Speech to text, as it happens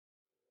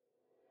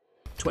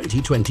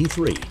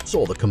2023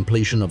 saw the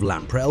completion of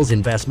Lamprell's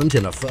investment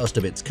in a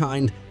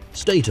first-of-its-kind,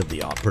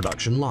 state-of-the-art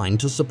production line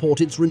to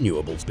support its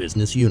renewables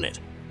business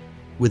unit,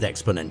 with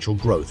exponential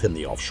growth in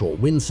the offshore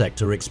wind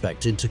sector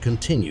expected to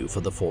continue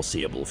for the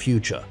foreseeable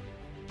future.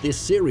 This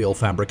serial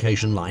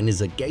fabrication line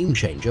is a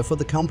game-changer for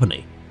the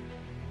company.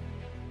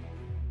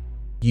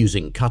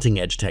 Using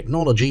cutting-edge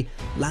technology,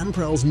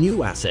 Lamprell's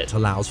new asset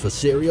allows for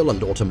serial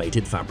and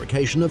automated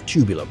fabrication of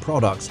tubular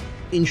products,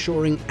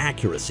 ensuring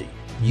accuracy,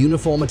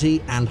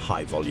 uniformity, and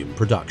high-volume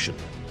production.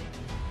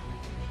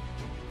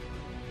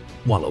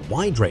 While a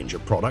wide range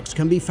of products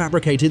can be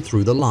fabricated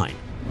through the line,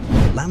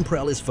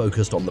 Lamprell is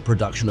focused on the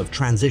production of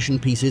transition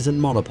pieces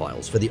and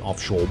monopiles for the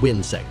offshore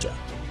wind sector.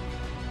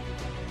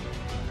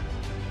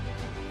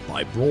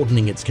 By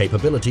broadening its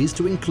capabilities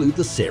to include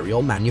the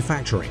serial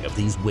manufacturing of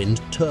these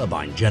wind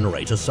turbine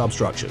generator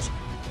substructures,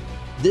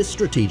 this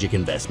strategic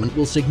investment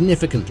will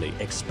significantly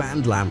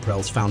expand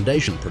Lamprell's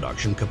foundation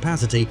production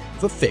capacity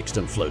for fixed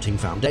and floating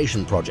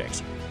foundation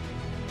projects.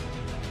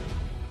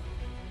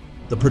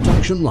 The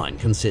production line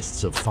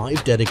consists of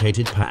 5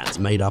 dedicated pads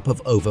made up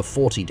of over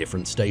 40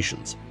 different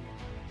stations.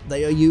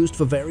 They are used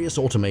for various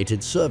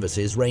automated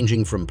services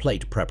ranging from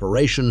plate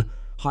preparation,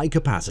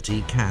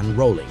 high-capacity can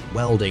rolling,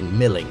 welding,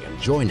 milling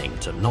and joining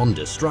to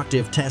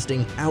non-destructive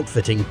testing,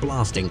 outfitting,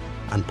 blasting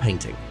and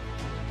painting.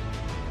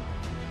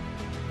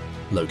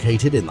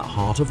 Located in the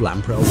heart of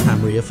Lamprell's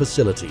Hamria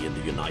facility in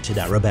the United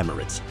Arab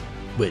Emirates,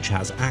 which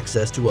has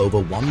access to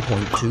over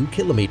 1.2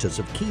 kilometers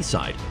of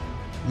quayside,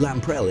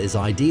 Lamprell is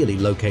ideally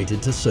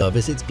located to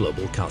service its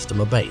global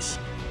customer base.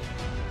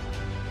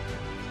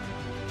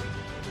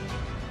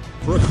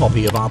 For a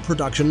copy of our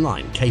production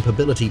line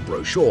capability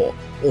brochure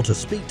or to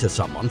speak to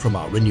someone from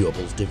our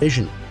renewables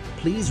division,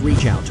 please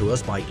reach out to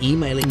us by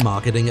emailing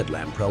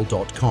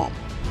marketing@lamprell.com.